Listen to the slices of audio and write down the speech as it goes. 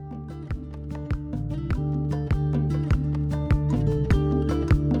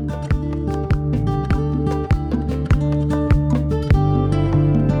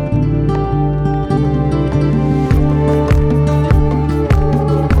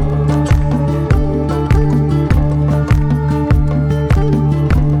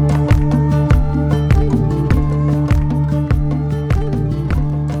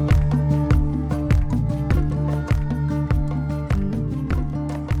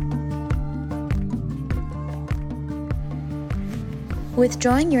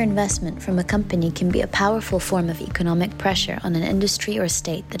Withdrawing your investment from a company can be a powerful form of economic pressure on an industry or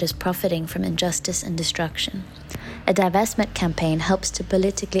state that is profiting from injustice and destruction. A divestment campaign helps to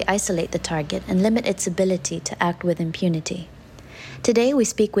politically isolate the target and limit its ability to act with impunity. Today we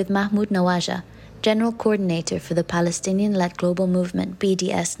speak with Mahmoud Nawaja, General Coordinator for the Palestinian-led global movement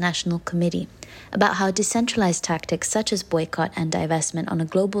BDS National Committee, about how decentralized tactics such as boycott and divestment on a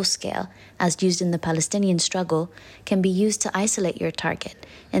global scale, as used in the Palestinian struggle, can be used to isolate your target,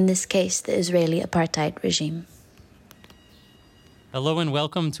 in this case the Israeli apartheid regime. Hello and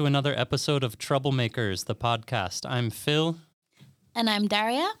welcome to another episode of Troublemakers, the podcast. I'm Phil. And I'm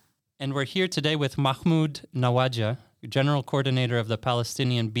Daria. And we're here today with Mahmoud Nawaja, General Coordinator of the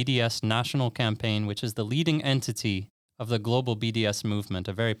Palestinian BDS National Campaign, which is the leading entity of the global BDS movement,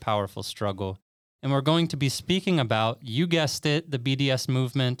 a very powerful struggle. And we're going to be speaking about, you guessed it, the BDS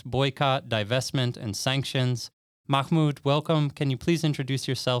movement, boycott, divestment, and sanctions. Mahmoud, welcome. Can you please introduce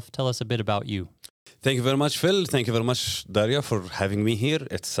yourself? Tell us a bit about you. Thank you very much, Phil. Thank you very much, Daria, for having me here.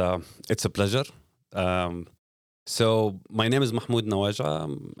 It's a pleasure. So my name is Mahmoud Nawaja.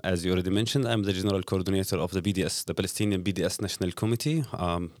 As you already mentioned, I'm the General Coordinator of the BDS, the Palestinian BDS National Committee,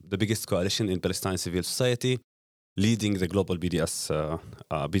 the biggest coalition in Palestine civil society, leading the global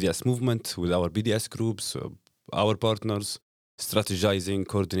BDS movement with our BDS groups, our partners, strategizing,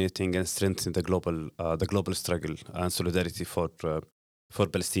 coordinating, and strengthening the global struggle and solidarity for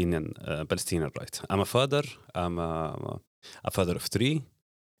Palestinian rights. I'm a father. I'm a father of three,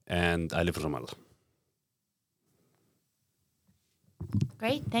 and I live in Ramallah.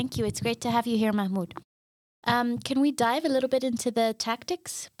 Great, thank you. It's great to have you here, Mahmoud. Can we dive a little bit into the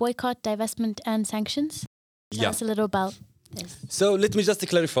tactics, boycott, divestment, and sanctions? Tell us a little about this. So let me just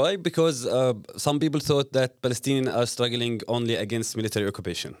clarify, because some people thought that Palestinians are struggling only against military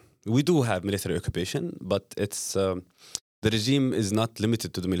occupation. We do have military occupation, but it's the regime is not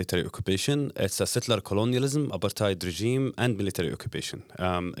limited to the military occupation. It's a settler colonialism, apartheid regime, and military occupation.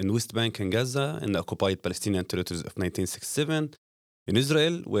 In West Bank and Gaza, in the occupied Palestinian territories of 1967, in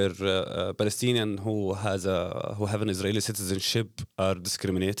Israel, where Palestinians who have an Israeli citizenship are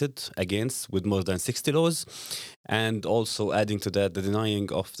discriminated against with more than 60 laws, and also adding to that the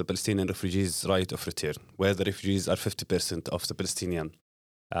denying of the Palestinian refugees' right of return, where the refugees are 50% of the Palestinian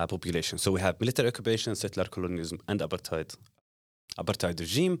population. So we have military occupation, settler colonialism, and apartheid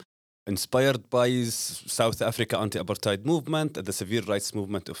regime, inspired by South Africa anti-apartheid movement, the civil rights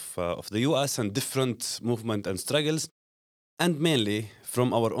movement of the US, and different movement and struggles. And mainly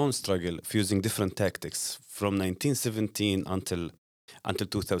from our own struggle, fusing different tactics from 1917 until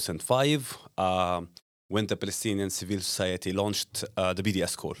 2005, when the Palestinian civil society launched the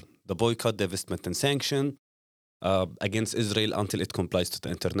BDS call, the boycott, divestment, and sanction against Israel until it complies to the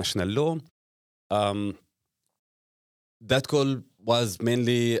international law. That call was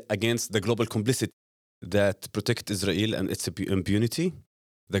mainly against the global complicity that protect Israel and its impunity.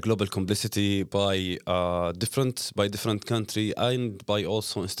 The global complicity by different country and by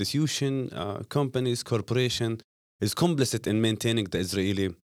also institution, companies, corporation is complicit in maintaining the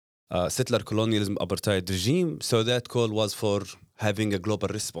Israeli settler colonialism apartheid regime. So that call was for having a global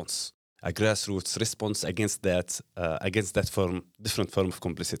response, a grassroots response against that different form of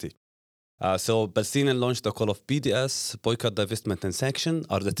complicity. So Palestinians launched the call of BDS, boycott, divestment, and sanction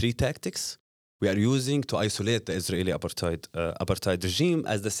are the three tactics we are using to isolate the Israeli apartheid regime,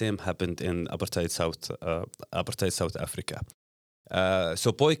 as the same happened in apartheid South Africa.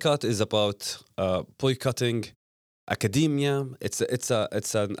 So boycott is about boycotting academia. It's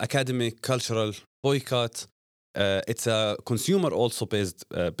an academic cultural boycott. It's a consumer also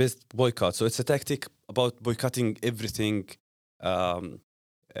based boycott. So it's a tactic about boycotting everything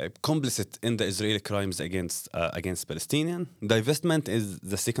complicit in the Israeli crimes against Palestinians. Divestment is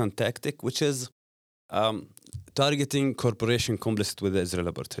the second tactic, which is targeting corporation complicit with the Israeli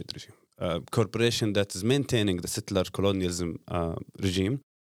apartheid regime. Corporation that is maintaining the settler colonialism regime,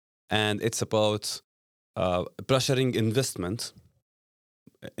 and it's about pressuring investment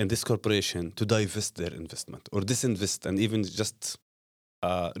in this corporation to divest their investment or disinvest, and even just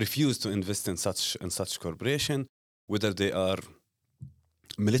refuse to invest in such corporation, whether they are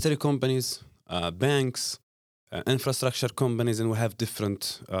military companies, banks, infrastructure companies, and we have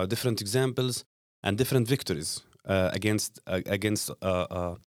different examples and different victories against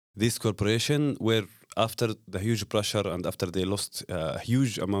this corporation, where after the huge pressure and after they lost a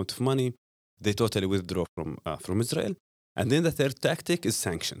huge amount of money, they totally withdraw from Israel. And then the third tactic is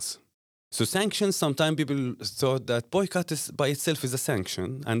sanctions. So sanctions, sometimes people thought that boycott by itself is a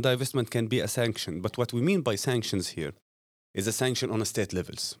sanction and divestment can be a sanction. But what we mean by sanctions here is a sanction on a state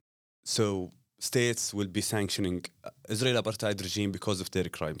levels. So states will be sanctioning Israeli apartheid regime because of their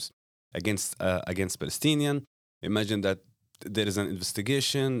crimes against Palestinian. Imagine that there is an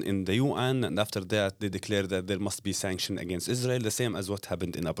investigation in the UN, and after that they declare that there must be sanction against Israel, the same as what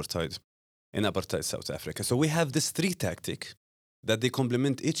happened in apartheid South Africa. So we have this three tactic that they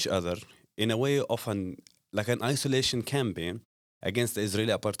complement each other in a way of an isolation campaign against the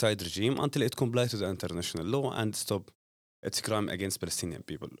Israeli apartheid regime until it complies to the international law and stop its crime against Palestinian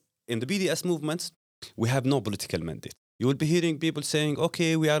people. In the BDS movements, we have no political mandate. You will be hearing people saying,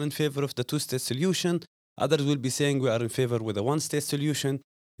 okay, we are in favor of the two-state solution. Others will be saying we are in favor with a one-state solution.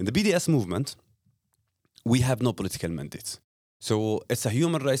 In the BDS movement, we have no political mandate. So it's a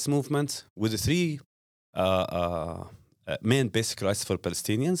human rights movement with the three main basic rights for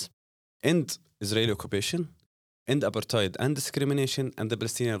Palestinians: end Israeli occupation, end apartheid and discrimination, and the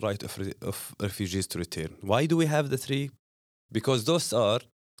Palestinian right of refugees to return. Why do we have the three? Because those are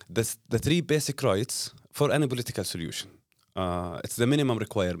the three basic rights for any political solution. It's the minimum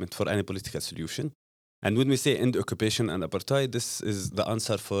requirement for any political solution. And when we say end occupation and apartheid, this is the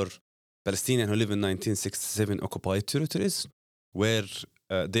answer for Palestinians who live in 1967 occupied territories, where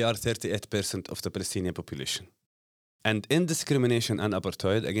they are 38% of the Palestinian population. And end discrimination and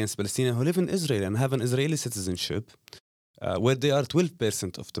apartheid against Palestinians who live in Israel and have an Israeli citizenship, where they are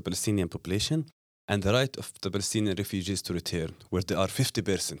 12% of the Palestinian population, and the right of the Palestinian refugees to return, where they are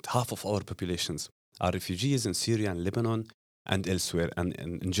 50%, half of our populations are refugees in Syria and Lebanon and elsewhere, and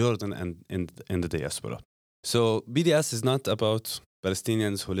in Jordan and in the diaspora. So BDS is not about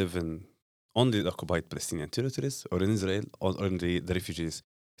Palestinians who live in only the occupied Palestinian territories or in Israel or in the refugees.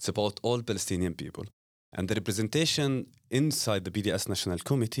 It's about all Palestinian people. And the representation inside the BDS National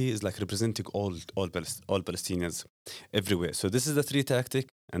Committee is like representing all Palestinians everywhere. So this is the three tactic,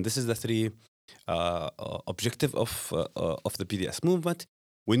 and this is the three objective of the BDS movement.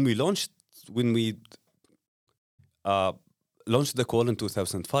 When we launched the call in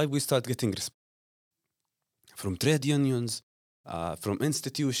 2005, we started getting response from trade unions, from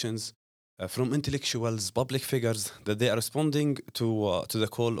institutions, from intellectuals, public figures, that they are responding to the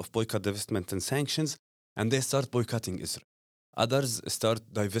call of boycott, divestment, and sanctions, and they start boycotting Israel. Others start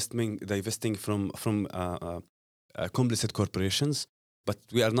divesting from complicit corporations, but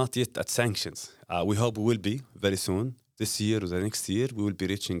we are not yet at sanctions. We hope we will be very soon. This year or the next year, we will be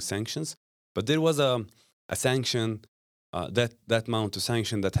reaching sanctions. But there was a sanction, that amount of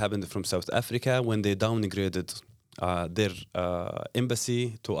sanction that happened from South Africa when they downgraded their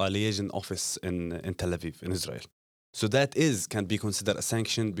embassy to a liaison office in Tel Aviv, in Israel. So that can be considered a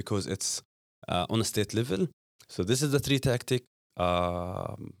sanction because it's on a state level. So this is the three tactic.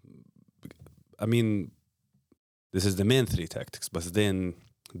 This is the main three tactics, but then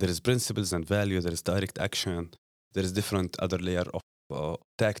there is principles and value, there is direct action, there is different other layer of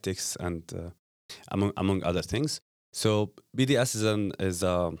tactics and among other things. So BDS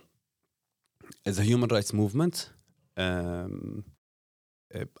is a human rights movement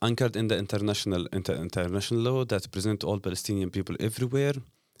anchored in the international law that present all Palestinian people everywhere,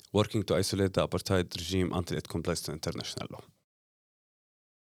 working to isolate the apartheid regime until it complies to international law.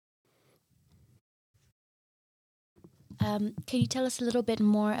 Can you tell us a little bit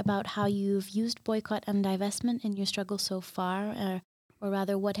more about how you've used boycott and divestment in your struggle so far, or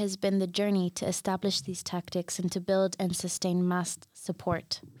rather what has been the journey to establish these tactics and to build and sustain mass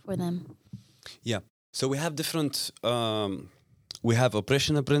support for them? Yeah, so we have different, we have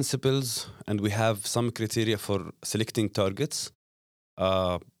operational principles, and we have some criteria for selecting targets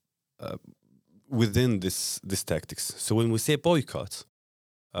within this tactics. So when we say boycott,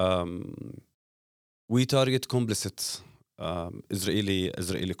 we target complicit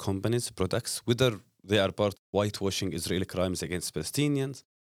Israeli companies, products, whether they are part of whitewashing Israeli crimes against Palestinians,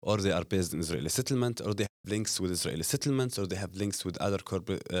 or they are based in Israeli settlement, or they have links with Israeli settlements, or they have links with other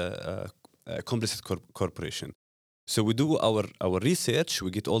complicit corporation. So we do our research,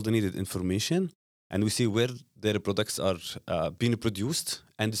 we get all the needed information, and we see where their products are being produced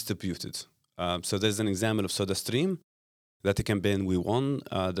and distributed. So there's an example of SodaStream. That campaign we won.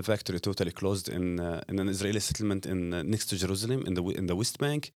 The factory totally closed in an Israeli settlement next to Jerusalem in the West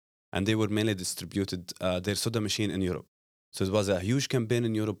Bank, and they were mainly distributed their soda machine in Europe. So it was a huge campaign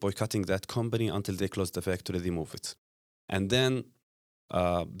in Europe boycotting that company until they closed the factory, they moved it. And then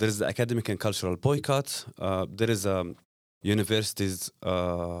there is the academic and cultural boycott. There is universities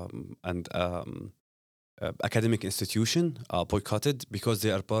and academic institution boycotted because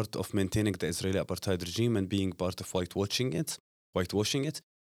they are part of maintaining the Israeli apartheid regime and being part of whitewashing it.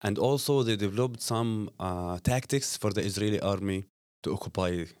 And also they developed some tactics for the Israeli army to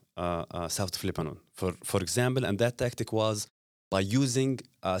occupy south of Lebanon, for example. And that tactic was by using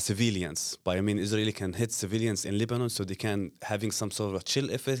civilians. Israeli can hit civilians in Lebanon, so they can having some sort of chill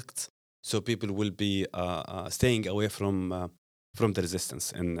effect. So people will be staying away from the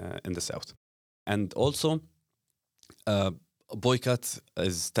resistance in the south. And also, boycott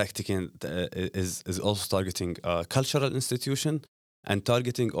is is also targeting cultural institution and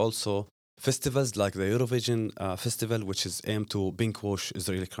targeting also festivals like the Eurovision festival, which is aimed to pinkwash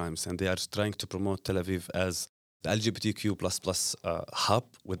Israeli crimes, and they are trying to promote Tel Aviv as the LGBTQ++ hub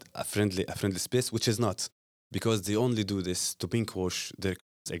with a friendly space, which is not, because they only do this to pinkwash their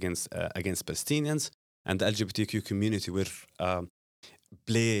crimes against Palestinians, and the LGBTQ community will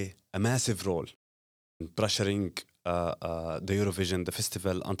play a massive role in pressuring the Eurovision, the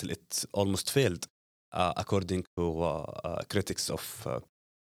festival, until it almost failed, according to critics of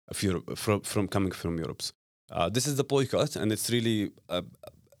Europe, from coming from Europe. This is the boycott, and it's really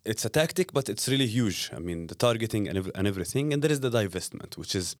it's a tactic, but it's really huge. The targeting and everything. And there is the divestment,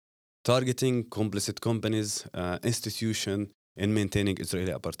 which is targeting complicit companies, institution in maintaining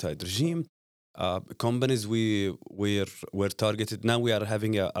Israeli apartheid regime. Companies were targeted. Now we are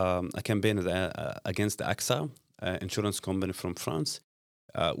having a campaign against the AXA, insurance company from France.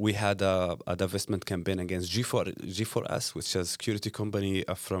 We had a divestment campaign against G4S, which is a security company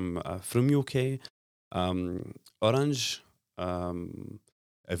from UK, Orange,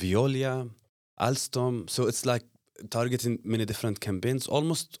 Veolia, Alstom. So it's like targeting many different campaigns.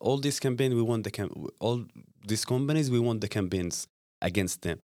 Almost all these campaigns, all these companies, we won the campaigns against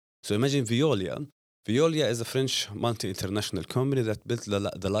them. So imagine Veolia. Veolia is a French multi-international company that built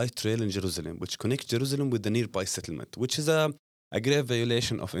the light rail in Jerusalem, which connects Jerusalem with the nearby settlement, which is a grave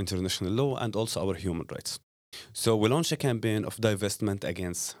violation of international law and also our human rights. So we launched a campaign of divestment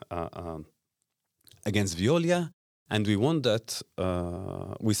against Veolia, and we won that.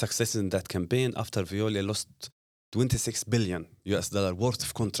 We succeeded in that campaign after Veolia lost $26 billion worth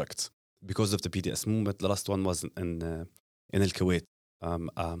of contracts because of the BDS movement. The last one was in Al Kuwait,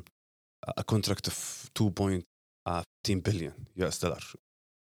 a contract of $2.15 billion.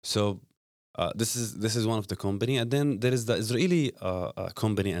 So this is one of the company, and then there is the Israeli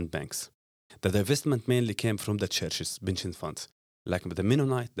company and banks. The divestment mainly came from the churches, pension funds, like the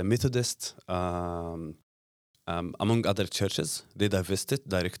Mennonite, the Methodist, among other churches. They divested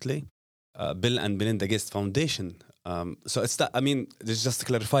directly. Bill and Melinda Gates Foundation. So it's that. Just to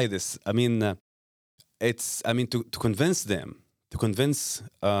clarify this. To convince them, to convince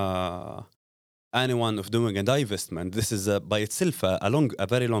anyone of doing a divestment, this is by itself a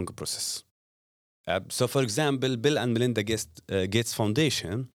very long process. So, for example, Bill and Melinda Gates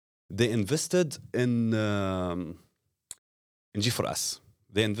Foundation, they invested in G4S.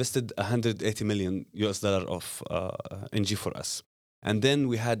 They invested $180 million in G4S. And then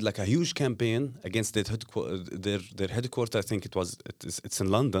we had like a huge campaign against their headquarters. I think it's in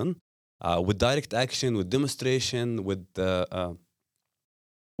London, with direct action, with demonstration, with the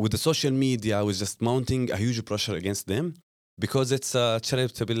social media. I was just mounting a huge pressure against them because it's a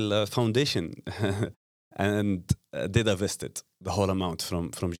charitable foundation, and they divested the whole amount from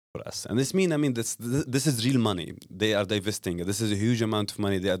G4S. And this is real money. They are divesting. This is a huge amount of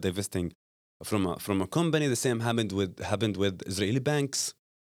money they are divesting from a company. The same happened with Israeli banks,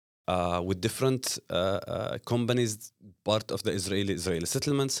 with different companies, part of the Israeli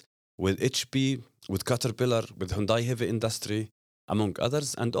settlements, with HP, with Caterpillar, with Hyundai Heavy Industry, among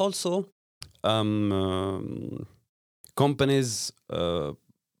others, and also companies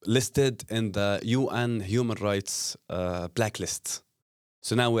listed in the UN Human Rights blacklist.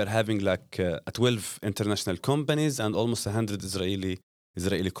 So now we're having like 12 international companies and almost 100 Israeli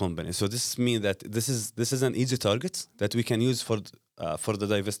companies. So this means that this is an easy target that we can use for the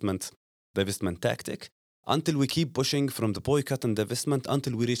divestment tactic, until we keep pushing from the boycott and divestment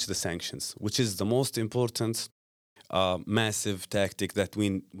until we reach the sanctions, which is the most important massive tactic that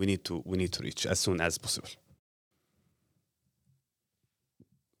we need to reach as soon as possible.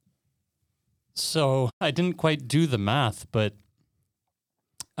 So I didn't quite do the math, but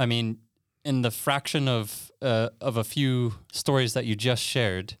in the fraction of a few stories that you just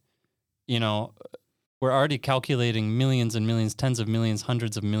shared, we're already calculating millions and millions, tens of millions,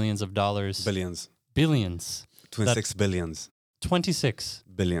 hundreds of millions of dollars. Billions. 26 billions. 26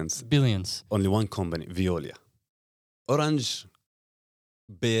 billions. Only one company, Veolia. Orange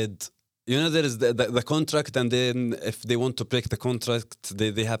bid. There is the contract, and then if they want to break the contract,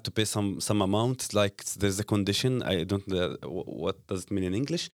 they have to pay some amount. Like there's a condition. I don't know what does it mean in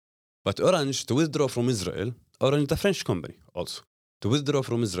English. But Orange, to withdraw from Israel, Orange, the French company also, to withdraw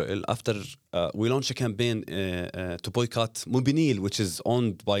from Israel after we launched a campaign to boycott Mobinil, which is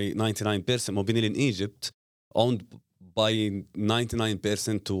owned by 99%, Mobinil in Egypt, owned by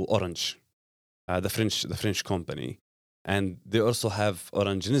 99% to Orange, the French company, and they also have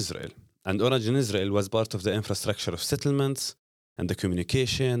Orange in Israel. And Orange in Israel was part of the infrastructure of settlements and the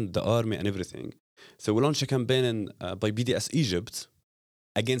communication, the army, and everything. So we launched a campaign by BDS Egypt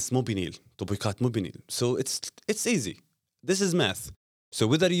against Mobinil, to boycott Mobinil. So it's easy. This is math. So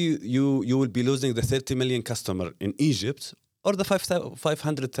whether you will be losing the 30 million customer in Egypt or the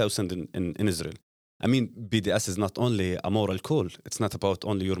 500,000 in Israel. I mean, BDS is not only a moral call. It's not about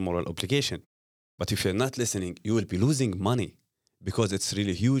only your moral obligation. But if you're not listening, you will be losing money because it's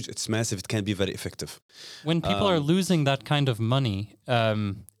really huge. It's massive. It can be very effective. When people are losing that kind of money,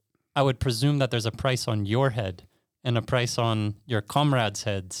 I would presume that there's a price on your head and a price on your comrades'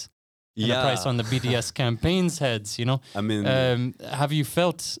 heads and a price on the BDS campaign's heads, you know? I mean, have you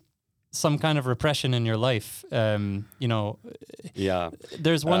felt some kind of repression in your life? You know,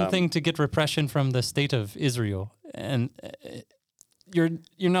 there's one thing to get repression from the state of Israel, and you're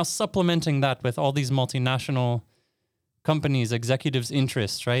now supplementing that with all these multinational companies, executives'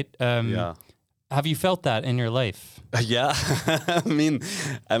 interests, right? Have you felt that in your life? Yeah, I mean,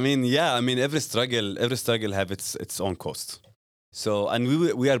 every struggle have its own cost. So, and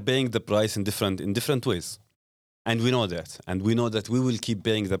we are paying the price in different ways, and we know that, we will keep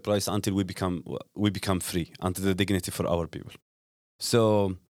paying the price until we become free, until the dignity for our people.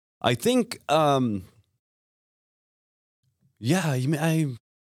 So, I think, I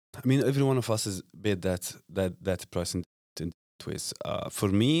mean, every one of us has paid that price in ways. For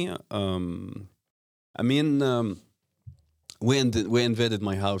me, we invaded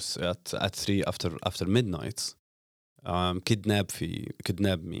my house at 3 after midnight. Kidnapped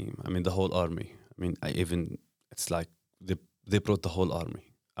me. I mean, the whole army. I mean, it's like they brought the whole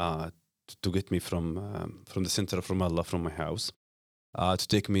army to get me from the center of Ramallah, from my house, to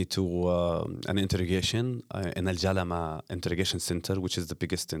take me to an interrogation in Al Jalama interrogation center, which is the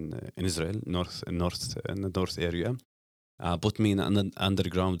biggest in Israel, in the north area. Put me in an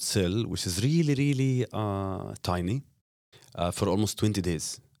underground cell, which is really, really tiny, for almost 20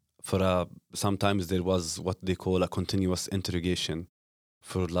 days. For sometimes there was what they call a continuous interrogation.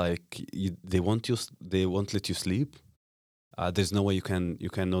 For like they won't let you sleep. There's no way you can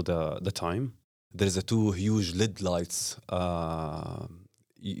know the time. There's a 2 huge LED lights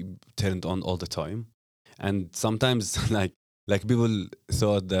turned on all the time, and sometimes like people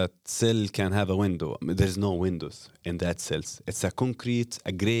thought that cell can have a window. I mean, there's no windows in that cells. It's a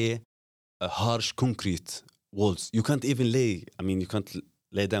gray, harsh concrete walls. You can't even lay. I mean, you can't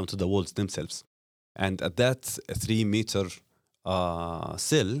lay down to the walls themselves. And at that 3 meter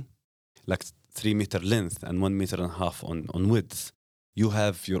cell, like 3 meter length and 1.5 meters on width, you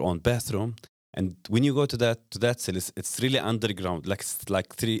have your own bathroom. And when you go to that cell, it's really underground, like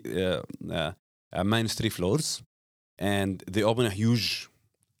minus 3 floors. And they open a huge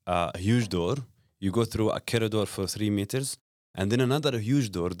door. You go through a corridor for 3 meters, and then another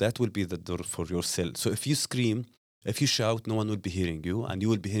huge door. That will be the door for your cell. So if you scream, if you shout, no one will be hearing you, and you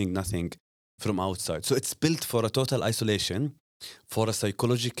will be hearing nothing from outside. So it's built for a total isolation, for a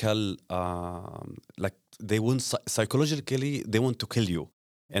psychological, psychologically they want to kill you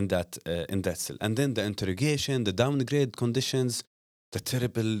in that cell. And then the interrogation, the downgrade conditions, the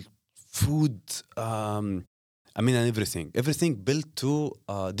terrible food. And everything built to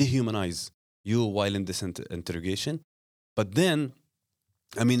dehumanize you while in this interrogation. But then,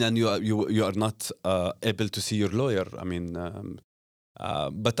 and you are not able to see your lawyer.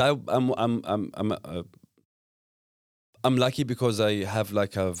 But I'm lucky because I have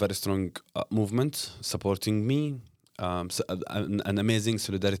like a very strong movement supporting me, an amazing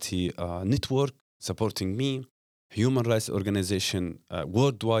solidarity network supporting me, human rights organization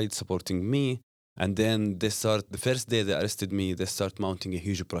worldwide supporting me. And then the first day they arrested me, they start mounting a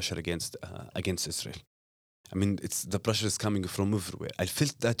huge pressure against Israel. I mean, the pressure is coming from everywhere. I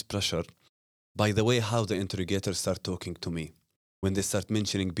felt that pressure by the way how the interrogators start talking to me. When they start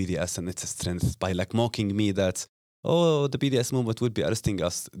mentioning BDS and its strength, by like mocking me that, oh, the BDS movement will be arresting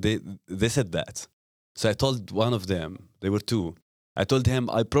us. They said that. So I told one of them, there were 2. I told him,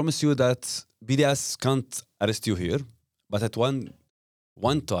 I promise you that BDS can't arrest you here. But at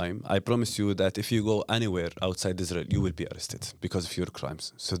one time, I promise you that if you go anywhere outside Israel, you will be arrested because of your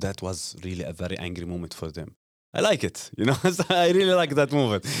crimes. So that was really a very angry moment for them. I like it, So I really like that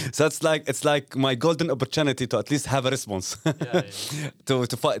moment. So it's like my golden opportunity to at least have a response,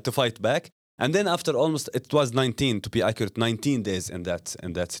 to fight back. And then after it was 19, to be accurate, 19 days in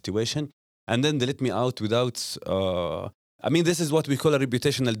that situation. And then they let me out without. This is what we call a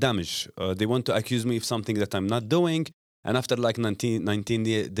reputational damage. They want to accuse me of something that I'm not doing. And after like 19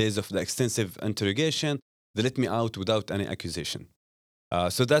 days of the extensive interrogation, They let me out without any accusation.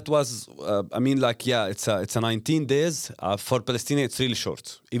 So that was, it's a 19 days. For Palestinians, it's really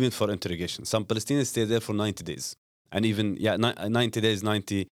short, even for interrogation. Some Palestinians stay there for 90 days. And even, 90 days,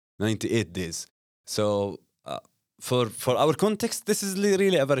 98 days. So for our context, this is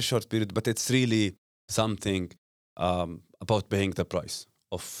really a very short period, but it's really something about paying the price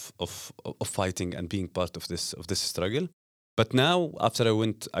of fighting and being part of this struggle. But now, after I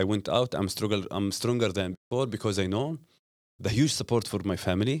went out, I'm stronger than before, because I know the huge support for my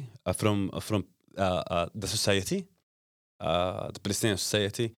family from the society, the Palestinian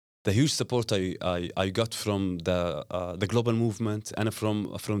society, the huge support I got from the global movement and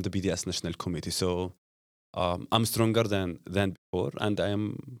from the BDS National Committee. So I'm stronger than before, and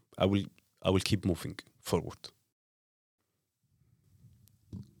I will keep moving forward.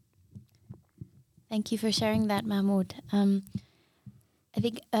 Thank you for sharing that, Mahmoud. I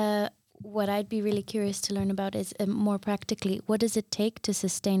think what I'd be really curious to learn about is more practically, what does it take to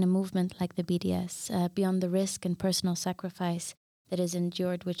sustain a movement like the BDS beyond the risk and personal sacrifice that is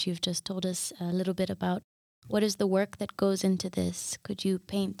endured, which you've just told us a little bit about? What is the work that goes into this? Could you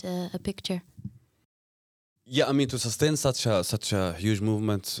paint a picture? Yeah, I mean, to sustain such a huge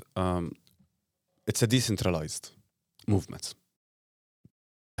movement, it's a decentralized movement.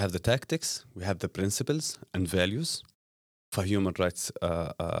 We have the tactics, we have the principles and values for human rights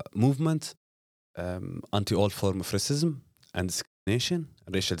movement, anti all form of racism and discrimination,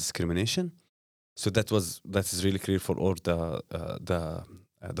 racial discrimination. So that is really clear for all the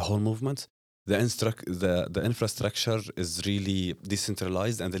whole movement. The infrastructure is really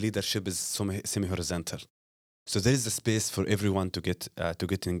decentralized, and the leadership is semi-horizontal. So there is a space for everyone to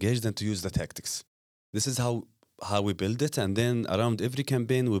get engaged and to use the tactics. This is how we build it, and then around every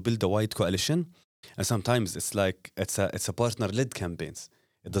campaign we build a wide coalition. And sometimes it's a partner-led campaigns.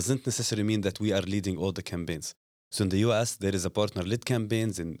 It doesn't necessarily mean that we are leading all the campaigns. So in the US there is a partner-led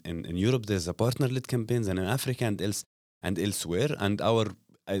campaigns. In Europe there's a partner-led campaigns, and in Africa and elsewhere. And our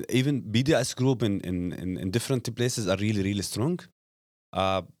even BDS group in different places are really, really strong.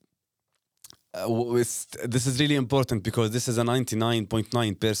 This is really important because this is a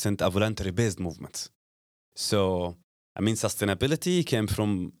 99.9% a voluntary-based movement. So, I mean, sustainability came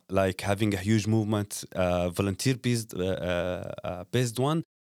from like having a huge movement, volunteer-based based one,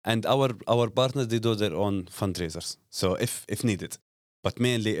 and our partners, they do their own fundraisers. So if needed, but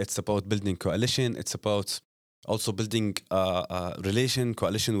mainly it's about building coalition. It's about also building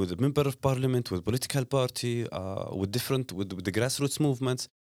coalition with the member of parliament, with political party, with the grassroots movements.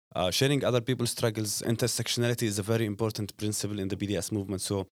 Sharing other people's struggles. Intersectionality is a very important principle in the BDS movement.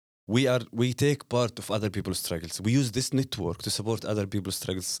 So we take part of other people's struggles. We use this network to support other people's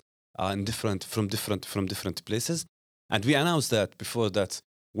struggles from different places. And we announced that before that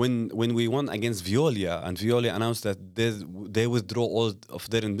when we won against Veolia, and Veolia announced that they withdraw all of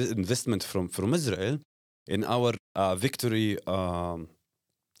their investment from Israel. In our victory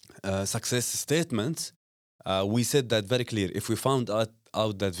success statement, we said that very clear. If we found out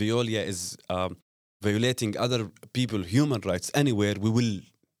that Veolia is violating other people's human rights anywhere, we will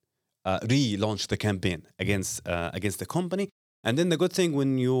relaunch the campaign against the company. And then the good thing,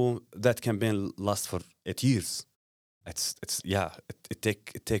 that campaign lasts for 8 years. It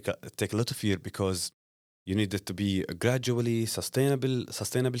take a lot of years, because you need it to be a gradually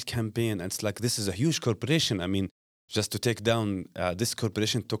sustainable campaign. And it's like, this is a huge corporation. I mean, just to take down this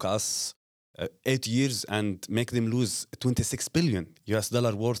corporation took us 8 years and make them lose $26 billion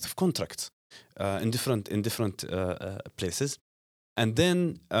worth of contracts in different places, and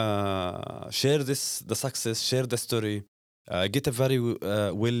then share the success, share the story, get a very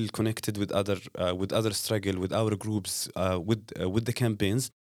well connected with other struggle, with our groups, with the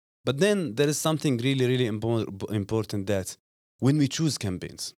campaigns. But then there is something really, really important, that when we choose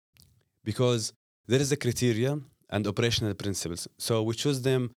campaigns, because there is a criteria and operational principles, so we choose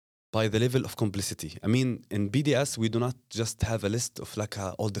them by the level of complicity. I mean, in BDS, we do not just have a list of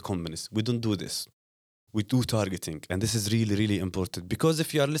all the companies. We don't do this. We do targeting. And this is really, really important, because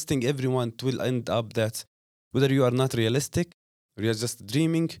if you are listing everyone, it will end up that whether you are not realistic, or you are just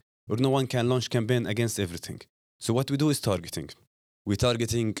dreaming, or no one can launch campaign against everything. So what we do is targeting. We're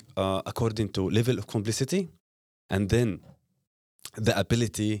targeting according to level of complicity, and then the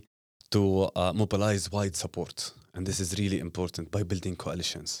ability to mobilize wide support. And this is really important, by building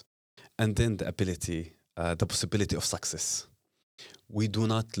coalitions. And then the possibility of success. We do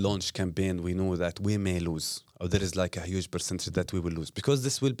not launch campaign. We know that we may lose, or there is like a huge percentage that we will lose, because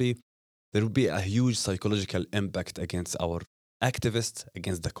there will be a huge psychological impact against our activists,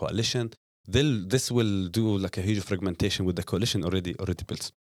 against the coalition. This will do like a huge fragmentation with the coalition already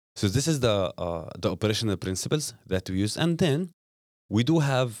built. So this is the operational principles that we use, and then we do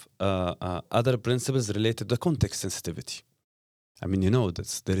have other principles related to context sensitivity. I mean,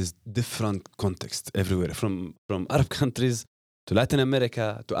 that there is different context everywhere, from Arab countries to Latin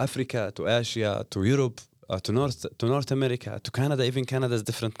America to Africa to Asia to Europe to North America to Canada. Even Canada is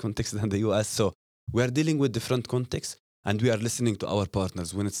different context than the US. So we are dealing with different contexts, and we are listening to our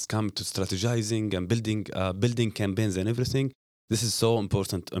partners when it's come to strategizing and building campaigns and everything. This is so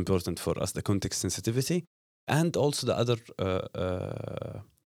important for us, the context sensitivity, and also the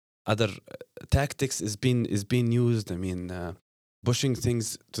other tactics is being used. I mean, pushing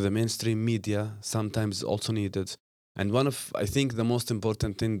things to the mainstream media sometimes is also needed. And one of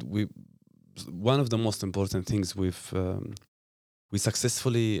the most important things we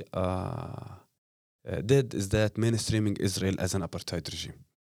successfully did is that mainstreaming Israel as an apartheid regime.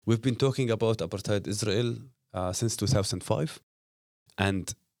 We've been talking about apartheid Israel since 2005,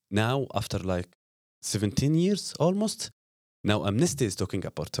 and now after like 17 years almost, now Amnesty is talking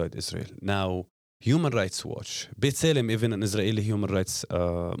apartheid Israel. Now Human Rights Watch, B'Tselem, even an Israeli human rights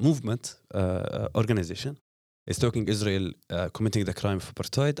movement organization, is talking Israel committing the crime of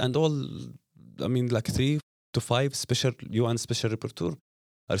apartheid, and all, I mean, like 3 to 5 UN special rapporteur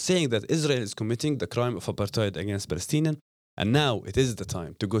are saying that Israel is committing the crime of apartheid against Palestinians, and now it is the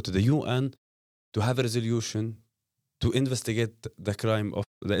time to go to the UN to have a resolution to investigate the crime of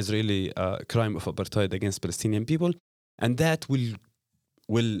the Israeli crime of apartheid against Palestinian people, and that will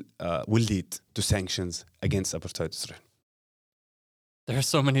lead to sanctions against apartheid Israel. There are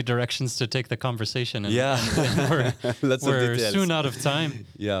so many directions to take the conversation, and, yeah, and we're details. soon out of time.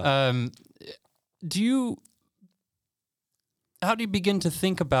 Yeah. How do you begin to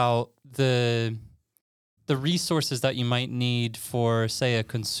think about the resources that you might need for, say, a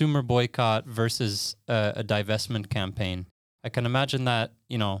consumer boycott versus a divestment campaign? I can imagine that,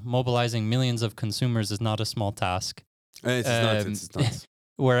 mobilizing millions of consumers is not a small task. It's not.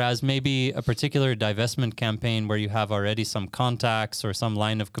 Whereas maybe a particular divestment campaign where you have already some contacts or some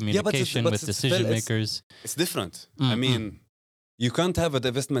line of communication with decision makers. It's different. Mm-hmm. I mean, you can't have a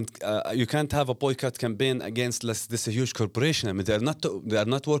divestment. You can't have a boycott campaign against this a huge corporation. I mean, they are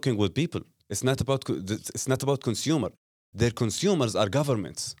not working with people. It's not about consumer. Their consumers are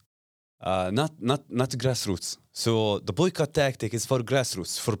governments, not grassroots. So the boycott tactic is for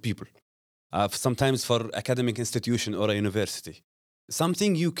grassroots, for people, sometimes for academic institution or a university.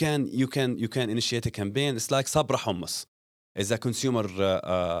 Something you can initiate a campaign. It's like Sabra Hummus. Is a consumer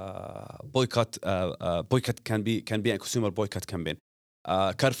boycott. Boycott can be a consumer boycott campaign.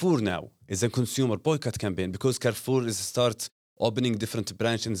 Carrefour now is a consumer boycott campaign because Carrefour is start opening different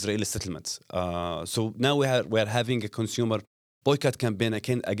branches in Israeli settlements. So now we are having a consumer boycott campaign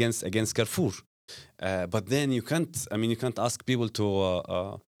against Carrefour. But then you can't ask people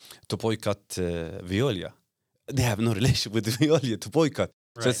to boycott Veolia. They have no relation with Veolia to boycott.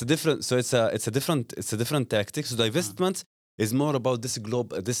 Right. So it's a different tactic. So divestment is more about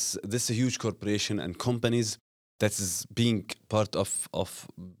this huge corporation and companies that is being part of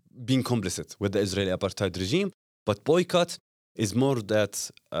being complicit with the Israeli apartheid regime. But boycott is more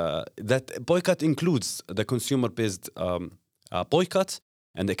that boycott includes the consumer-based boycott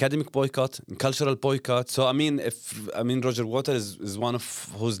and academic boycott and cultural boycott. So Roger Waters is one of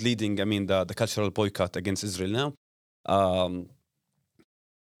who's leading the cultural boycott against Israel now.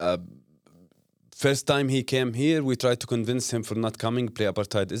 First time he came here, we tried to convince him for not coming, play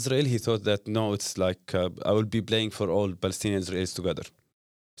apartheid Israel. He thought that no, it's like I will be playing for all Palestinian Israelis together.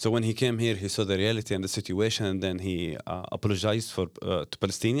 So when he came here, he saw the reality and the situation, and then he apologized to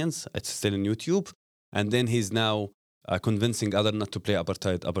Palestinians. It's still on YouTube, and then he's now convincing others not to play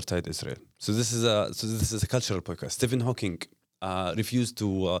apartheid Israel. So this is a cultural boycott. Stephen Hawking refused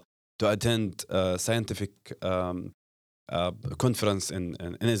to attend scientific conference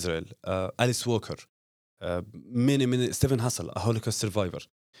in Israel. Alice Walker, many Stephen Hassel, a Holocaust survivor,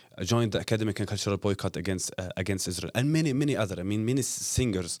 joined the academic and cultural boycott against Israel, and many other. Many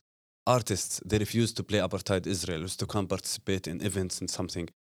singers, artists, they refused to play apartheid Israel, to come participate in events and something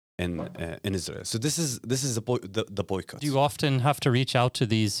in Israel. So this is the boycott. Do you often have to reach out to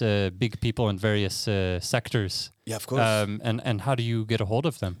these big people in various sectors? Yeah, of course. And how do you get a hold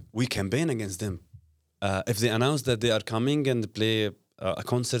of them? We campaign against them. If they announce that they are coming and play a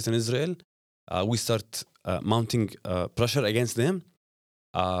concert in Israel, we start mounting pressure against them.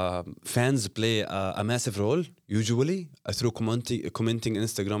 Fans play a massive role, usually through commenting on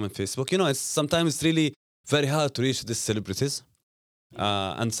Instagram and Facebook. Sometimes really very hard to reach these celebrities,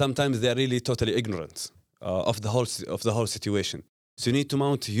 and sometimes they are really totally ignorant of the whole situation. So you need to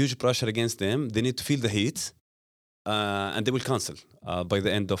mount huge pressure against them. They need to feel the heat, and they will cancel by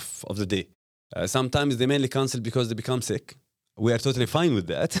the end of the day. Sometimes they mainly cancel because they become sick. We are totally fine with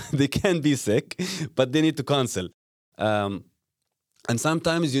that. They can be sick, but they need to cancel. And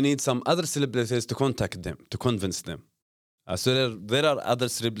sometimes you need some other celebrities to contact them, to convince them. So there are other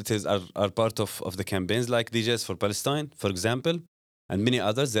celebrities are part of the campaigns, like DJs for Palestine, for example, and many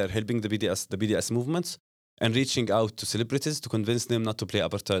others. They are helping the BDS movements and reaching out to celebrities to convince them not to play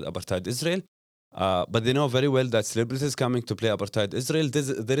apartheid Israel. But they know very well that celebrities coming to play apartheid Israel,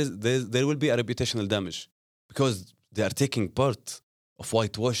 there will be a reputational damage because they are taking part of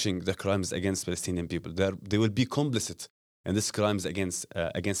whitewashing the crimes against Palestinian people. They will be complicit in these crimes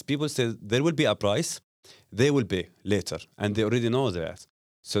against people. So there will be a price they will pay later, and they already know that.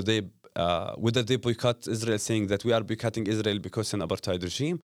 So they whether they boycott Israel, saying that we are boycotting Israel because it's an apartheid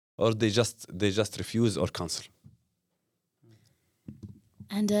regime, or they just refuse or cancel.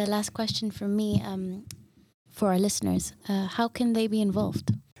 And last question from me, for our listeners, how can they be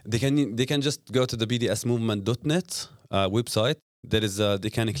involved? They can just go to the bdsmovement.net website. There is they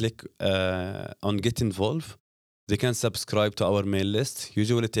can click on Get Involved. They can subscribe to our mail list.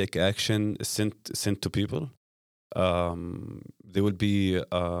 Usually take action sent to people. There will be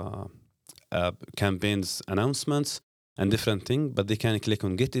campaigns, announcements, and different things. But they can click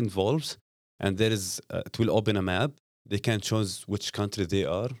on Get Involved, and there is it will open a map. They can choose which country they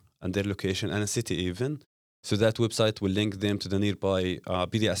are and their location and a city even. So that website will link them to the nearby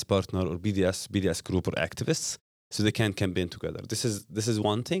BDS partner or BDS group or activists, so they can campaign together. This is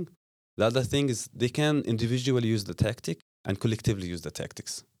one thing. The other thing is they can individually use the tactic and collectively use the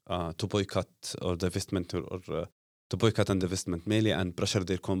tactics to boycott or divestment or to boycott and divestment mainly, and pressure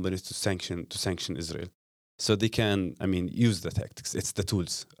their companies to sanction Israel. So they can, use the tactics. It's the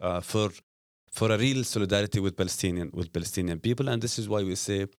tools for a real solidarity with Palestinian people, and this is why we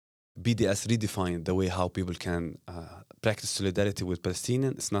say BDS redefined the way how people can practice solidarity with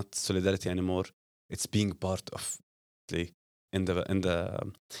Palestinians. It's not solidarity anymore. It's being part of in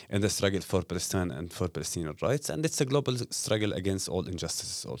the struggle for Palestine and for Palestinian rights, and it's a global struggle against all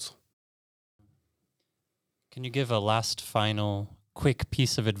injustices also. Can you give a last final quick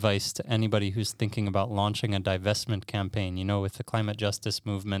piece of advice to anybody who's thinking about launching a divestment campaign? With the climate justice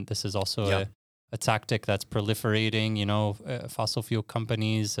movement, this is also a tactic that's proliferating, fossil fuel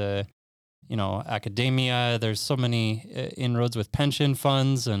companies, academia. There's so many inroads with pension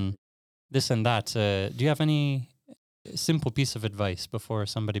funds and this and that. Do you have any simple piece of advice before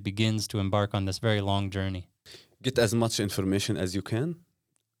somebody begins to embark on this very long journey? Get as much information as you can.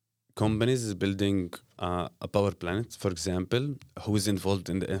 Companies is building a power plant, for example, who is involved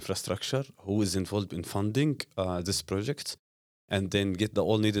in the infrastructure, who is involved in funding this project, and then get the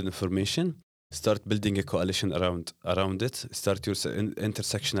all needed information. Start building a coalition around it. Start your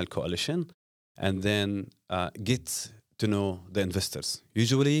intersectional coalition, and then get to know the investors.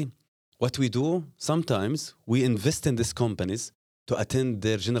 Usually, what we do, sometimes we invest in these companies to attend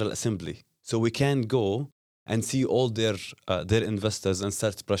their general assembly, so we can go and see all their investors and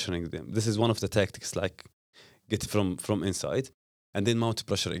start pressuring them. This is one of the tactics, like get from inside, and then mount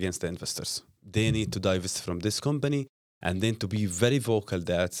pressure against the investors. They need to divest from this company, and then to be very vocal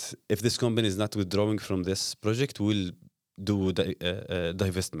that if this company is not withdrawing from this project, we'll do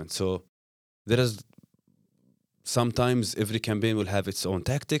divestment. So there is sometimes every campaign will have its own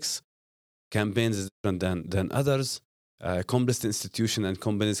tactics. Campaigns is different than others. Complicit institutions and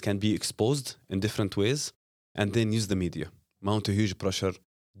companies can be exposed in different ways, and then use the media, mount a huge pressure,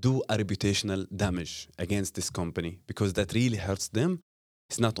 do a reputational damage against this company, because that really hurts them.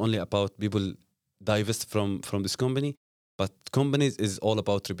 It's not only about people divest from this company, but companies is all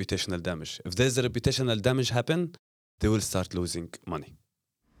about reputational damage. If there's a reputational damage happen, they will start losing money.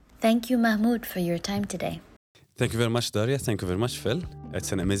 Thank you, Mahmoud, for your time today. Thank you very much, Daria. Thank you very much, Phil.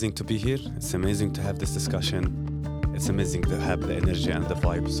 It's amazing to be here. It's amazing to have this discussion. It's amazing to have the energy and the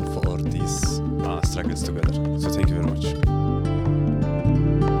vibes of all these struggles together. So thank you very much.